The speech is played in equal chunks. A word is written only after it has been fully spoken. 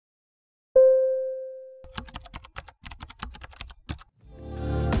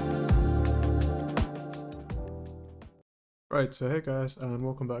Right, so hey guys, and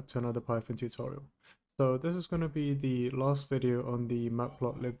welcome back to another Python tutorial. So this is going to be the last video on the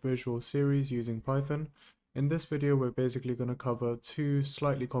Matplotlib visual series using Python. In this video, we're basically going to cover two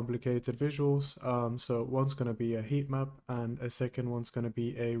slightly complicated visuals. So one's going to be a heat map and a second one's going to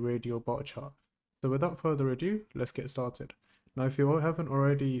be a radial bar chart. So without further ado, let's get started. Now, if you haven't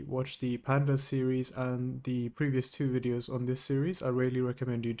already watched the Pandas series and the previous two videos on this series, I really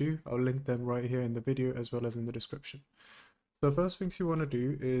recommend you do. I'll link them right here in the video as well as in the description. The first things you want to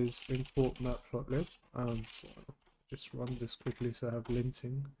do is import Matplotlib. So just run this quickly so I have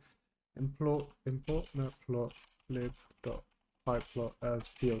linting. Import matplotlib.pyplot as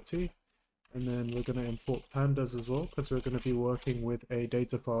plt, and then we're going to import pandas as well because we're going to be working with a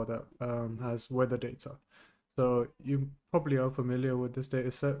data file that has weather data. So you probably are familiar with this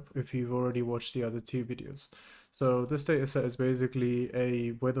data set if you've already watched the other two videos. So this data set is basically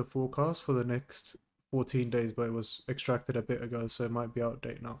a weather forecast for the next 14 days, but it was extracted a bit ago, so it might be out of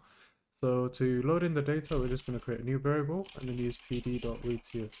date now. So to load in the data, we're just going to create a new variable and then use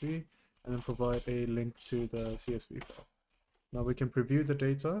pd.readcsv and then provide a link to the CSV file. Now we can preview the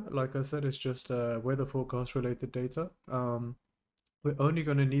data. Like I said, it's just weather forecast related data. We're only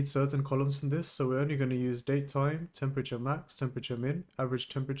going to need certain columns in this, so we're only going to use date time, temperature max, temperature min, average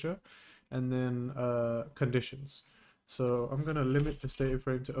temperature, and then conditions. So I'm going to limit this data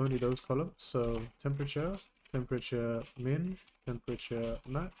frame to only those columns. So temperature, temperature min, temperature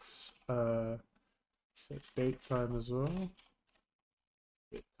max, set date time as well,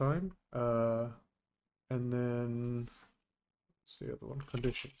 date time, and then what's the other one?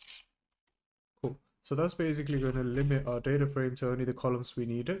 Conditions. Cool. So that's basically going to limit our data frame to only the columns we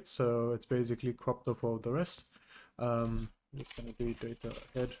need it. So it's basically cropped off all the rest. It's going to be data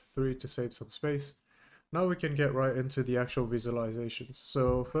head 3 to save some space. Now we can get right into the actual visualizations.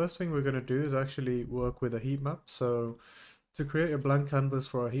 So first thing we're going to do is actually work with a heat map. So to create a blank canvas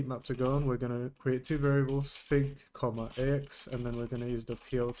for our heat map to go on, we're going to create two variables, fig, ax, and then we're going to use the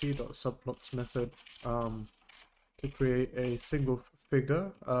plt.subplots method to create a single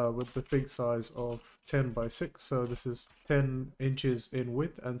figure with the fig size of 10 by 6. So this is 10 inches in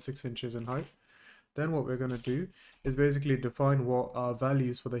width and 6 inches in height. Then what we're going to do is basically define what our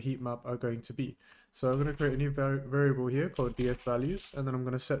values for the heat map are going to be. So I'm going to create a new variable here called df values, and then I'm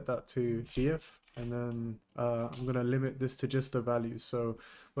going to set that to df, and then I'm going to limit this to just the values. So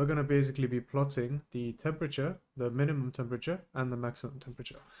we're going to basically be plotting the temperature, the minimum temperature, and the maximum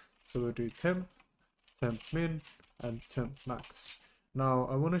temperature. So we'll do temp, temp min, and temp max. Now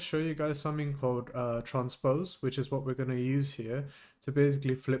I want to show you guys something called transpose, which is what we're going to use here to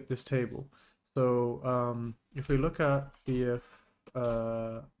basically flip this table. So if we look at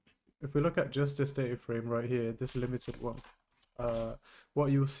if we look at just this data frame right here, this limited one,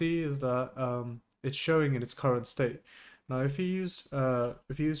 what you'll see is that it's showing in its current state. Now if you use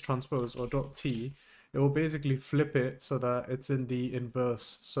transpose or .t, it will basically flip it so that it's in the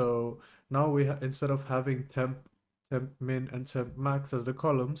inverse. So now instead of having temp min, and temp max as the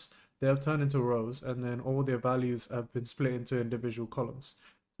columns, they have turned into rows, and then all their values have been split into individual columns.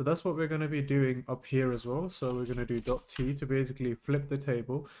 So that's what we're going to be doing up here as well. So we're going to do .t to basically flip the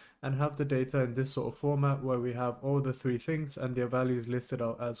table and have the data in this sort of format where we have all the three things and their values listed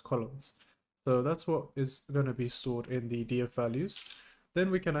out as columns. So that's what is going to be stored in the df values.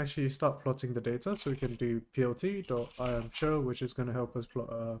 Then we can actually start plotting the data. So we can do plt.iamShow, which is going to help us plot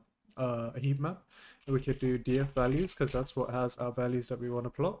a heat map. And we could do df values because that's what has our values that we want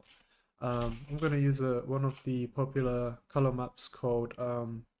to plot. I'm going to use one of the popular color maps called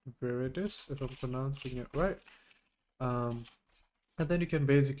Viridis, if I'm pronouncing it right. And then you can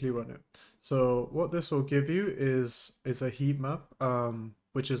basically run it. So what this will give you is a heat map,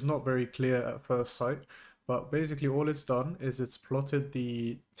 which is not very clear at first sight, but basically all it's done is it's plotted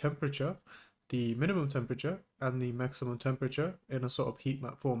the temperature, the minimum temperature, and the maximum temperature in a sort of heat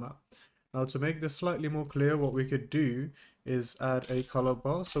map format. Now to make this slightly more clear, what we could do is add a color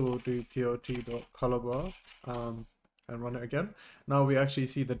bar. So we'll do plt.colorbar and run it again. Now we actually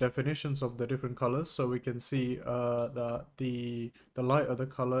see the definitions of the different colors. So we can see that the lighter the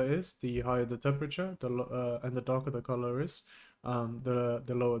color is, the higher the temperature, and the darker the color is, the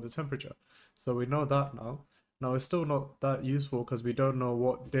lower the temperature. So we know that now. Now it's still not that useful because we don't know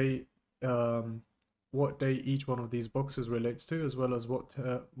what day each one of these boxes relates to, as well as what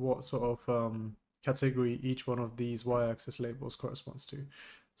sort of category each one of these y-axis labels corresponds to.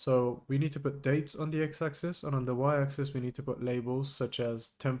 So we need to put dates on the x-axis, and on the y-axis we need to put labels such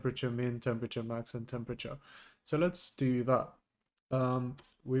as temperature min, temperature max, and temperature. So let's do that.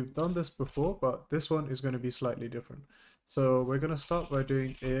 We've done this before, but this one is going to be slightly different. So we're going to start by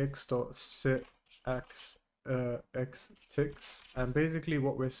doing ax.set x ticks, and basically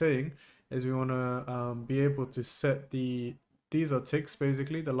what we're saying is we want to be able to set these are ticks,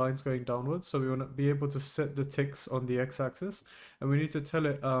 basically the lines going downwards, so we want to be able to set the ticks on the x-axis, and we need to tell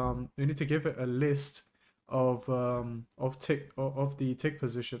it we need to give it a list of the tick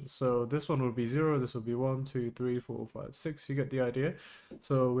positions. So this one will be 0, this will be 1, 2, 3, 4, 5, 6. You get the idea.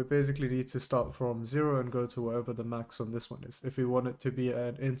 So we basically need to start from 0 and go to whatever the max on this one is, if we want it to be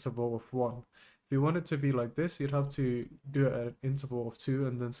an interval of 1. If you want it to be like this, you'd have to do it at an interval of 2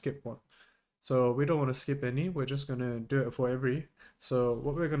 and then skip 1. So we don't want to skip any, we're just going to do it for every. So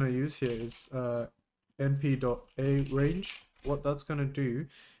what we're going to use here is np.arange. What that's going to do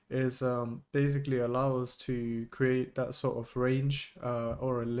is basically allow us to create that sort of range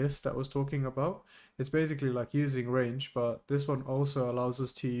or a list that I was talking about. It's basically like using range, but this one also allows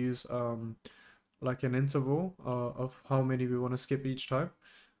us to use like an interval of how many we want to skip each time.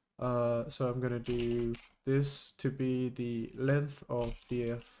 So I'm going to do this to be the length of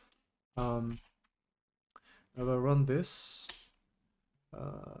df. If I run this,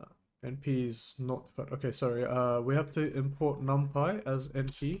 np is not, okay, sorry, we have to import numpy as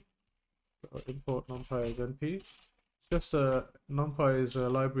np. So import numpy as np. Just numpy is a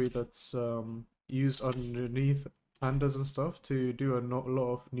library that's used underneath pandas and stuff to do a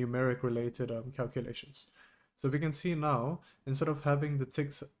lot of numeric related calculations. So we can see now, instead of having the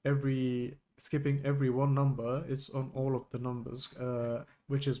ticks skipping every one number, it's on all of the numbers,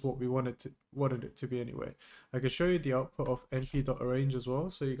 which is what we wanted it to be anyway. I can show you the output of np.arrange as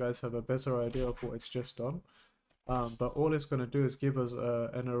well, so you guys have a better idea of what it's just done. But all it's going to do is give us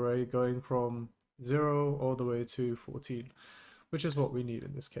an array going from 0 all the way to 14, which is what we need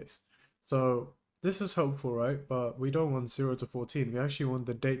in this case. So this is helpful, right? But we don't want 0 to 14. We actually want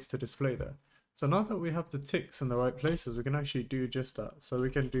the dates to display there. So now that we have the ticks in the right places, we can actually do just that. So we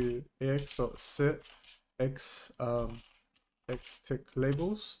can do ax.set x tick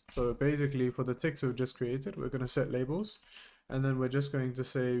labels. So basically for the ticks we've just created, we're going to set labels, and then we're just going to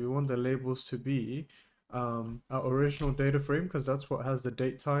say we want the labels to be our original data frame, because that's what has the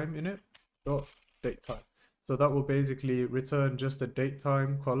date time in it, dot date time. So that will basically return just the date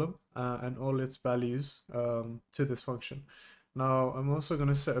time column and all its values to this function. Now I'm also going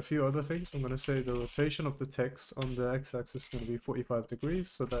to set a few other things. I'm going to say the rotation of the text on the x-axis is going to be 45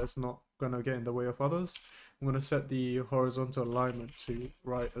 degrees, so that it's not going to get in the way of others. I'm going to set the horizontal alignment to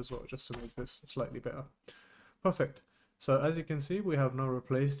right as well, just to make this slightly better. Perfect. So as you can see, we have now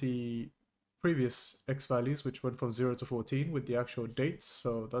replaced the previous x values, which went from 0 to 14, with the actual dates,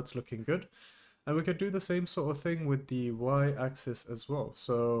 so that's looking good. And we could do the same sort of thing with the y-axis as well.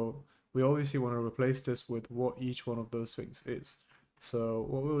 So we obviously want to replace this with what each one of those things is. So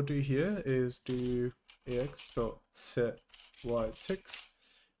what we'll do here is do ax.set y ticks,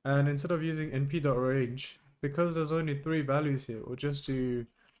 and instead of using np.range, because there's only 3 values here, we'll just do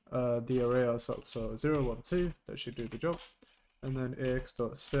the array ourselves. So 0, 1, 2, that should do the job. And then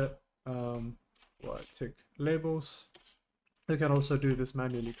ax.set y tick labels. You can also do this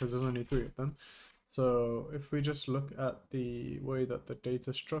manually because there's only 3 of them. So if we just look at the way that the data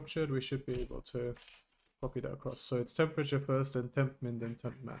is structured, we should be able to copy that across. So it's temperature first, then temp min, then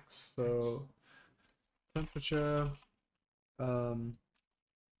temp max. So temperature, temp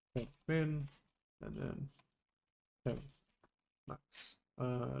min, and then temp max.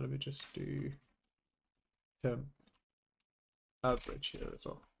 Let me just do temp average here as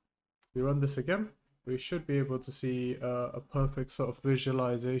well. We run this again, we should be able to see a perfect sort of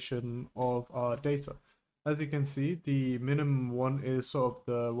visualization of our data. As you can see, the minimum one is sort of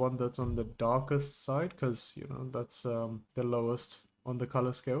the one that's on the darkest side, because you know that's the lowest on the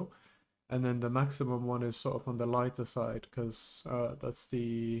color scale, and then the maximum one is sort of on the lighter side, because that's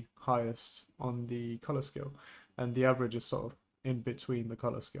the highest on the color scale, and the average is sort of in between the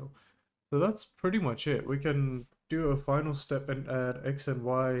color scale. So that's pretty much it. We can do a final step and add x and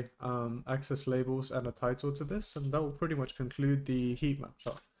y axis labels and a title to this, and that will pretty much conclude the heat map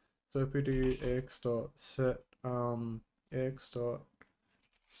chart. So if we do ax.set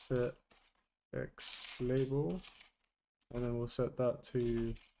x label, and then we'll set that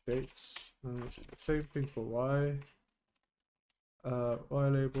to dates, and we'll do the same thing for y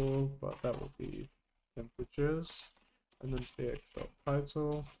label, but that will be temperatures, and then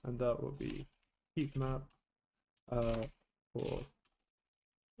ax.title, and that will be heat map for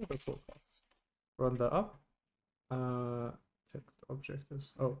the forecast. Run that up. Text object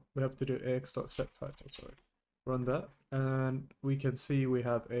is, oh, we have to do ax.setTitle, sorry. Run that, and we can see we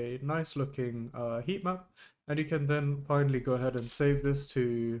have a nice looking heat map, and you can then finally go ahead and save this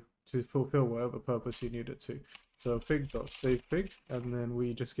to to fulfill whatever purpose you need it to. So fig.savefig, and then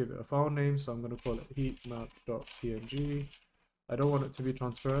we just give it a file name. So I'm going to call it heatmap.png. I don't want it to be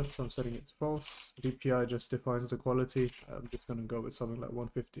transparent, so I'm setting it to false. DPI just defines the quality. I'm just going to go with something like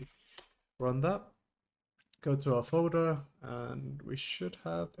 150. Run that. Go to our folder, and we should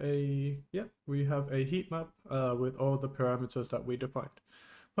have a, we have a heat map with all the parameters that we defined.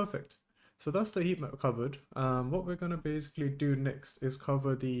 Perfect. So that's the heat map covered. What we're going to basically do next is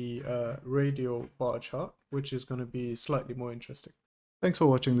cover the radial bar chart, which is going to be slightly more interesting. Thanks for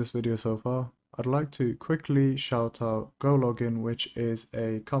watching this video so far. I'd like to quickly shout out GoLogin, which is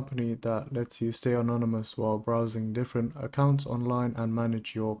a company that lets you stay anonymous while browsing different accounts online and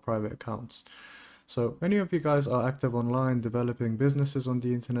manage your private accounts. So many of you guys are active online, developing businesses on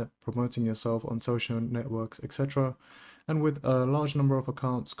the internet, promoting yourself on social networks, etc. And with a large number of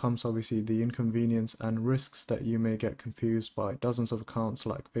accounts comes obviously the inconvenience and risks that you may get confused by dozens of accounts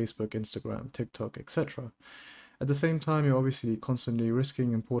like Facebook, Instagram, TikTok, etc. At the same time, you're obviously constantly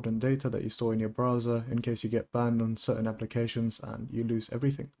risking important data that you store in your browser in case you get banned on certain applications and you lose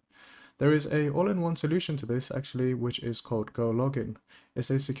everything. There is a all-in-one solution to this actually, which is called GoLogin. It's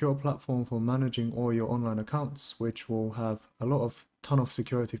a secure platform for managing all your online accounts, which will have a ton of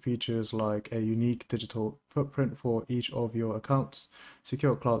security features like a unique digital footprint for each of your accounts,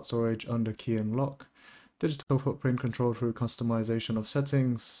 secure cloud storage under key and lock, digital footprint control through customization of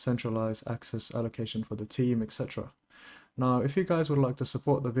settings, centralized access allocation for the team, etc. Now, if you guys would like to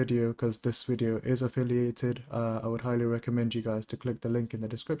support the video, because this video is affiliated, I would highly recommend you guys to click the link in the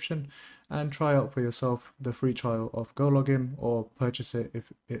description and try out for yourself the free trial of GoLogin, or purchase it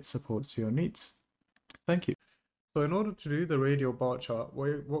if it supports your needs. Thank you. So in order to do the radial bar chart,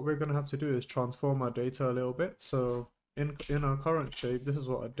 what we're going to have to do is transform our data a little bit. So in our current shape, this is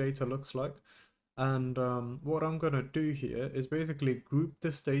what our data looks like. And what I'm going to do here is basically group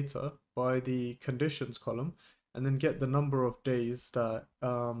this data by the conditions column, and then get the number of days that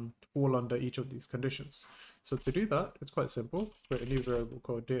fall under each of these conditions. So to do that, it's quite simple. Create a new variable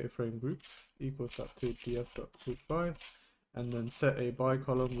called dataFrameGrouped equals that to df.groupBy, and then set a by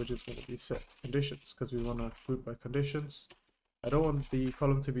column, which is going to be set conditions, because we want to group by conditions. I don't want the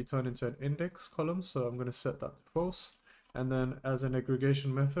column to be turned into an index column, so I'm going to set that to false. And then as an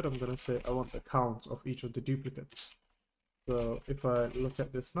aggregation method, I'm going to say I want the count of each of the duplicates. So if I look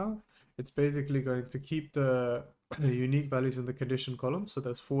at this now, it's basically going to keep the unique values in the condition column. So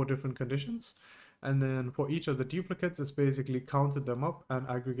there's 4 different conditions. And then for each of the duplicates, it's basically counted them up and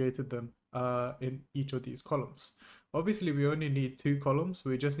aggregated them in each of these columns. Obviously, we only need 2 columns.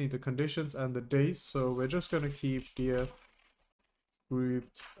 We just need the conditions and the days. So we're just going to keep df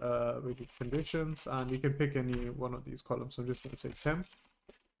grouped with the conditions, and you can pick any one of these columns. So I'm just going to say temp.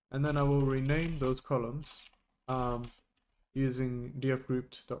 And then I will rename those columns using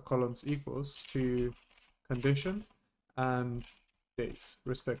dfgrouped.columns equals to condition and days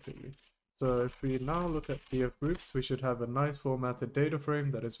respectively. So if we now look at dfgrouped, we should have a nice formatted data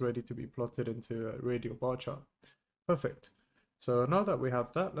frame that is ready to be plotted into a radial bar chart. Perfect. So now that we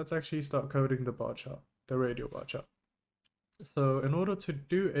have that, let's actually start coding the bar chart, the radial bar chart. So in order to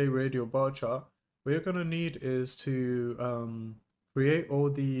do a radial bar chart, what you're going to need is to create all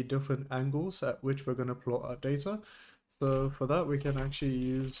the different angles at which we're going to plot our data. So for that, we can actually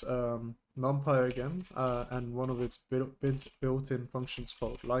use NumPy again, and one of its built-in functions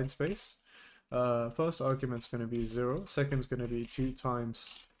called linespace. First argument is going to be 0. Second is going to be 2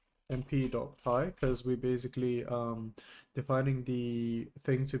 times mp.pi, because we basically defining the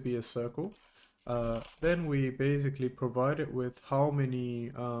thing to be a circle. Then we basically provide it with how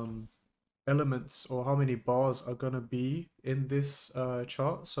many elements or how many bars are going to be in this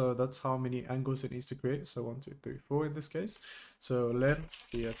chart. So that's how many angles it needs to create. So 1, 2, 3, 4 in this case. So len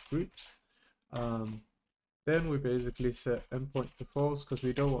df grouped. Then we basically set endpoint to false, because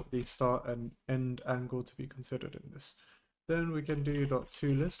we don't want the start and end angle to be considered in this. Then we can do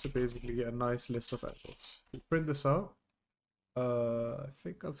 .toList to basically get a nice list of angles. We print this out. I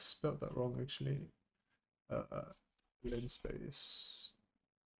think I've spelled that wrong actually. Linspace.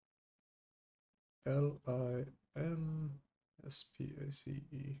 Linspace.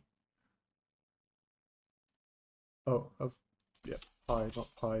 Oh, yeah, pi,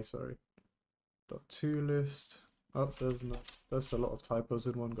 not pi, sorry. .toList. Oh, there's a lot of typos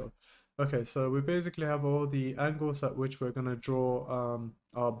in one go. Okay, so we basically have all the angles at which we're going to draw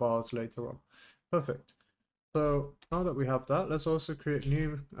our bars later on. Perfect. So now that we have that, let's also create a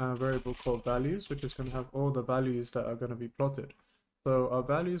new variable called values, which is going to have all the values that are going to be plotted. So our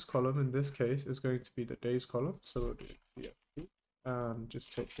values column in this case is going to be the days column. So we'll do df and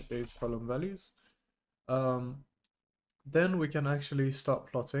just take the days column values. Then we can actually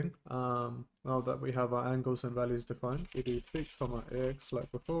start plotting. Now that we have our angles and values defined, we do fig, ax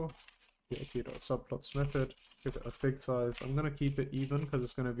like before, subplots method, give it a fig size. I'm going to keep it even because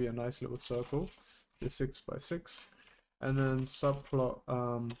it's going to be a nice little circle, just 6 by 6. And then subplot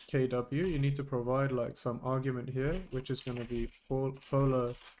kw, you need to provide like some argument here, which is going to be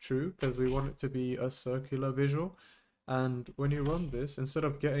polar true because we want it to be a circular visual. And when you run this, instead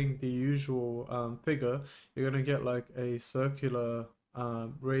of getting the usual figure, you're going to get like a circular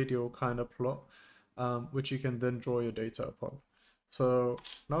radial kind of plot, which you can then draw your data upon. So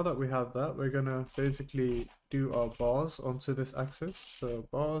now that we have that, we're going to basically do our bars onto this axis. So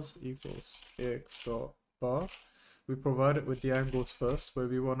bars equals ax dot bar. We provide it with the angles first, where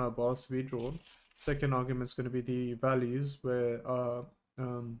we want our bars to be drawn. Second argument is going to be the values, where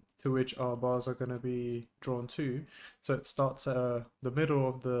to which our bars are going to be drawn to. So it starts at the middle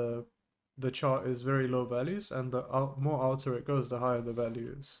of the chart is very low values, and the more outer it goes, the higher the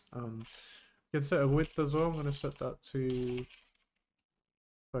value is. You can set a width as well. I'm going to set that to,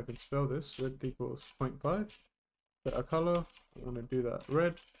 if I can spell this, width equals 0.5. Set a color. I'm going to do that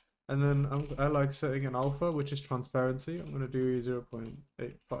red. And then I like setting an alpha, which is transparency. I'm going to do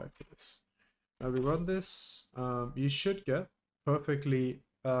 0.85 for this. Now we run this. You should get a perfectly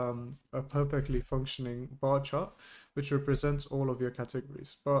functioning bar chart, which represents all of your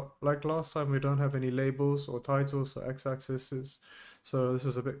categories. But like last time, we don't have any labels or titles for x-axis, so this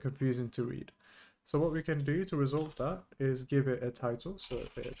is a bit confusing to read. So what we can do to resolve that is give it a title. So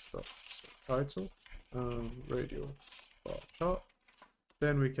title, radial bar chart.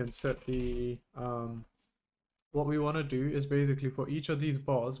 Then we can set the what we want to do is basically for each of these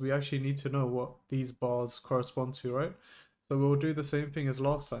bars, we actually need to know what these bars correspond to, right? So we'll do the same thing as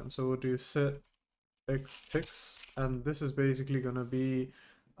last time. So we'll do set x ticks, and this is basically going to be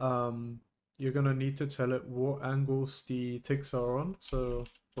you're going to need to tell it what angles the ticks are on. So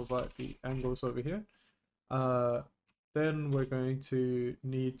provide the angles over here. Then we're going to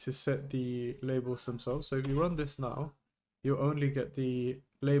need to set the labels themselves. So if you run this now, you only get the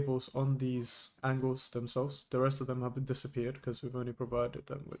labels on these angles themselves. The rest of them have disappeared because we've only provided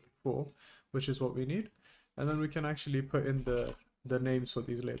them with 4, which is what we need. And then we can actually put in the names for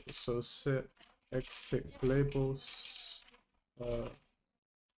these labels. So set xtick labels, and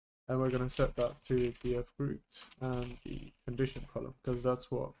we're going to set that to bf grouped and the condition column because that's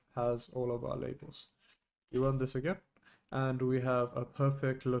what has all of our labels. You run this again, and we have a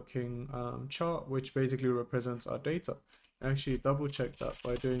perfect looking chart which basically represents our data. Actually double check that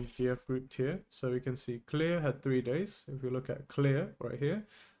by doing df grouped here, so we can see clear had 3 days. If we look at clear right here,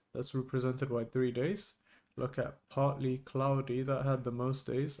 that's represented by 3 days. Look at partly cloudy, that had the most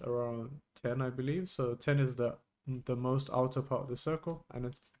days, around 10 I believe. So 10 is the most outer part of the circle,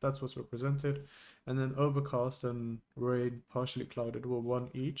 and that's what's represented. And then overcast and rain partially clouded were 1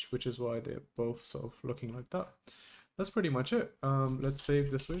 each, which is why they're both sort of looking like that. That's pretty much it. Let's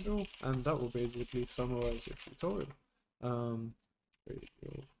save this visual, and that will basically summarize this tutorial.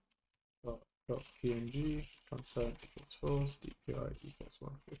 PNG transparent equals false, DPI equals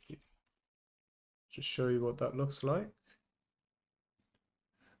 150. Just show you what that looks like.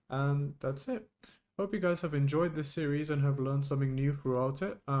 And that's it. Hope you guys have enjoyed this series and have learned something new throughout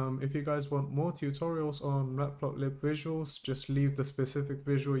it. If you guys want more tutorials on Matplotlib visuals, just leave the specific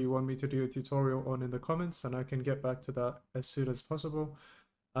visual you want me to do a tutorial on in the comments, and I can get back to that as soon as possible.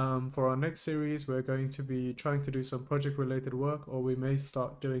 For our next series, we're going to be trying to do some project related work, or we may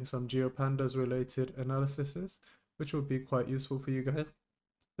start doing some GeoPandas related analyses, which will be quite useful for you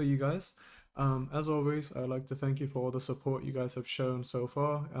guys. As always, I'd like to thank you for all the support you guys have shown so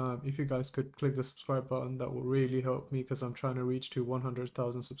far. If you guys could click the subscribe button, that will really help me because I'm trying to reach to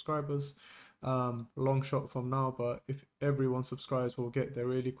 100,000 subscribers. Long shot from now, but if everyone subscribes, we'll get there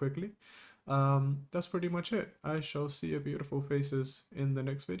really quickly. That's pretty much it. I shall see your beautiful faces in the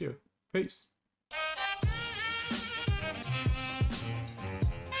next video. Peace.